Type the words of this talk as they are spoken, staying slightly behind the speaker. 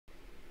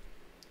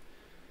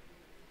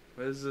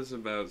What is this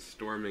about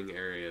storming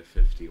Area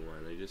 51?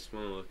 I just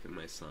want to look at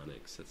my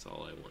Sonics. That's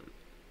all I want.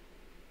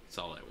 That's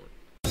all I want.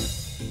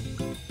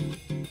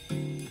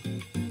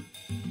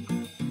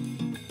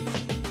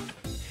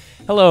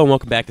 Hello and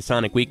welcome back to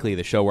Sonic Weekly,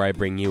 the show where I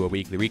bring you a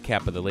weekly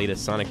recap of the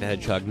latest Sonic the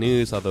Hedgehog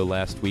news, although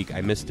last week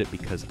I missed it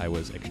because I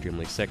was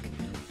extremely sick.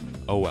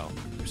 Oh well.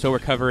 Still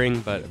recovering,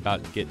 but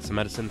about to get some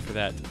medicine for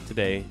that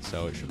today,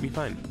 so it should be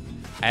fine.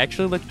 I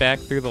actually looked back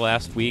through the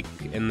last week,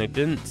 and there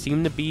didn't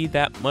seem to be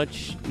that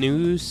much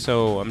news,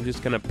 so I'm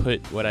just going to put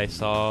what I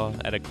saw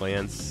at a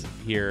glance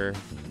here,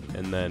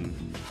 and then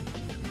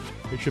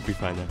it should be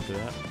fine after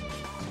that.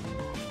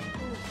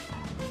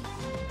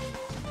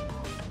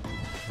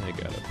 I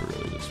got up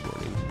early this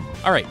morning.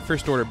 Alright,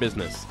 first order of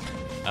business.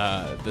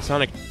 The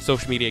Sonic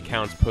social media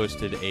accounts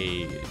posted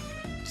a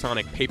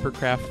Sonic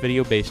Papercraft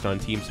video based on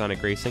Team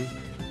Sonic Racing.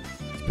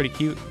 It's pretty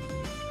cute.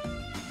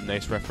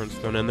 Nice reference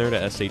thrown in there to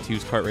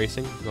SA2's kart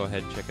racing. Go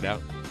ahead and check it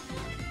out.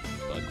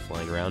 Bug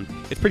flying around.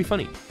 It's pretty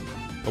funny.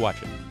 Go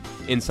watch it.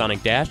 In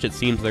Sonic Dash, it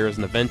seems there is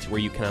an event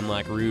where you can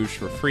unlock Rouge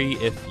for free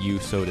if you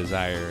so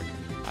desire.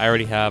 I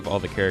already have all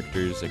the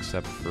characters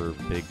except for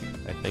Big,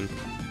 I think.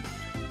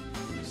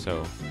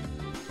 So,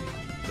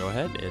 go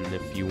ahead, and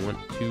if you want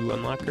to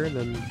unlock her,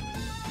 then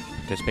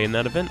participate in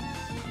that event.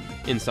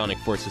 In Sonic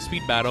Forces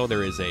Speed Battle,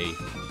 there is a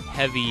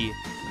heavy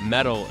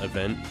metal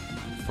event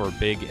for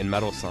Big and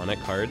Metal Sonic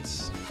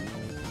cards.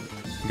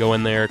 Go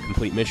in there,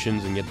 complete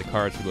missions, and get the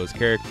cards for those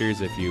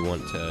characters if you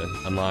want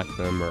to unlock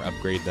them or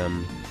upgrade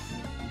them.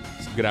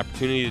 It's a good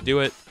opportunity to do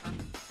it.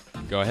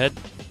 Go ahead.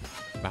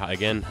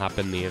 Again, hop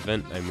in the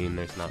event. I mean,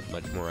 there's not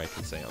much more I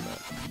can say on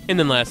that. And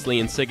then lastly,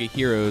 in SEGA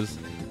Heroes,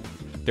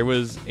 there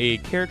was a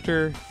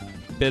character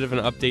bit of an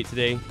update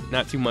today.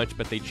 Not too much,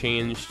 but they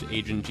changed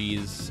Agent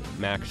G's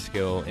max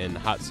skill and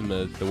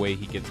Hatsuma, the way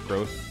he gets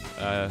growth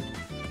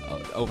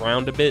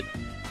around a bit.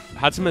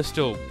 Hatsuma's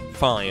still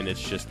fine,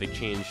 it's just they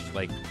changed,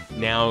 like,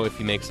 now if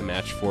he makes a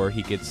match 4,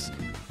 he gets,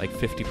 like,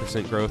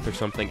 50% growth or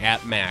something,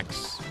 at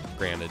max,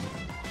 granted.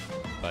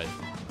 But,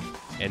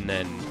 and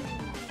then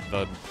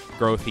the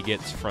growth he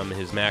gets from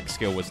his max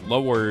skill was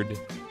lowered,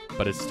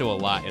 but it's still a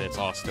lot, and it's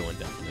all still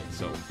indefinite,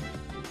 so,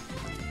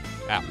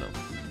 I don't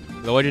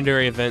know. The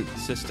Legendary event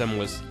system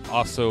was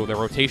also, the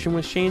rotation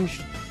was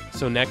changed,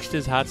 so next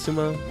is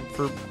Hatsuma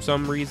for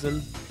some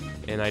reason.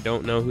 And I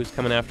don't know who's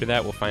coming after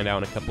that. We'll find out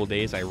in a couple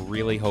days. I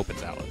really hope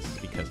it's Alice,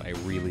 because I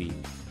really,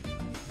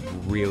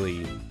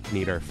 really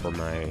need her for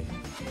my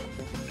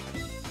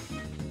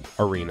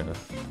arena.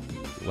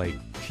 Like,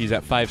 she's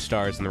at 5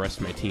 stars, and the rest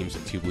of my team's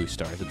at 2 blue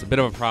stars. It's a bit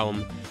of a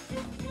problem.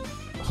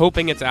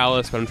 Hoping it's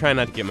Alice, but I'm trying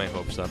not to get my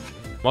hopes up.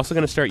 I'm also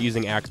going to start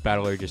using Axe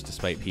Battler just to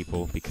spite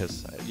people,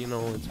 because, you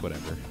know, it's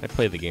whatever. I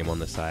play the game on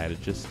the side.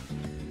 It just...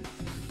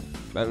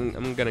 I'm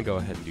going to go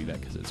ahead and do that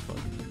because it's fun.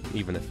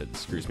 Even if it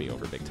screws me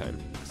over big time.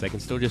 Because I can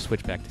still just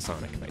switch back to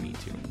Sonic if I need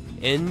to.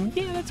 And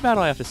yeah, that's about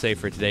all I have to say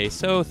for today,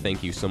 so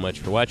thank you so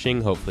much for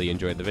watching. Hopefully you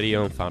enjoyed the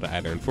video and found it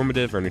either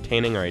informative or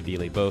entertaining, or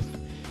ideally both.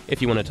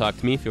 If you want to talk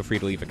to me, feel free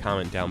to leave a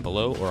comment down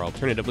below, or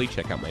alternatively,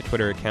 check out my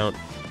Twitter account,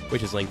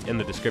 which is linked in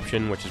the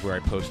description, which is where I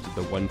posted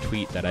the one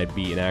tweet that I'd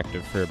be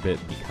inactive for a bit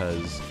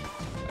because,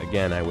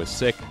 again, I was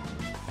sick.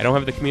 I don't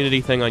have the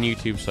community thing on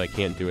YouTube, so I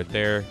can't do it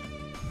there.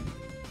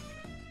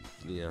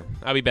 Yeah,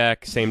 I'll be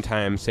back, same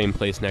time, same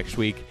place next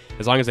week,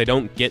 as long as I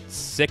don't get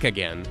sick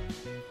again.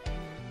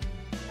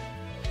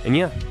 And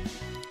yeah,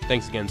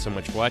 thanks again so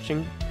much for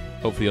watching.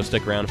 Hopefully you'll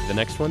stick around for the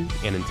next one,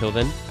 and until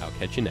then, I'll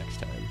catch you next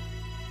time.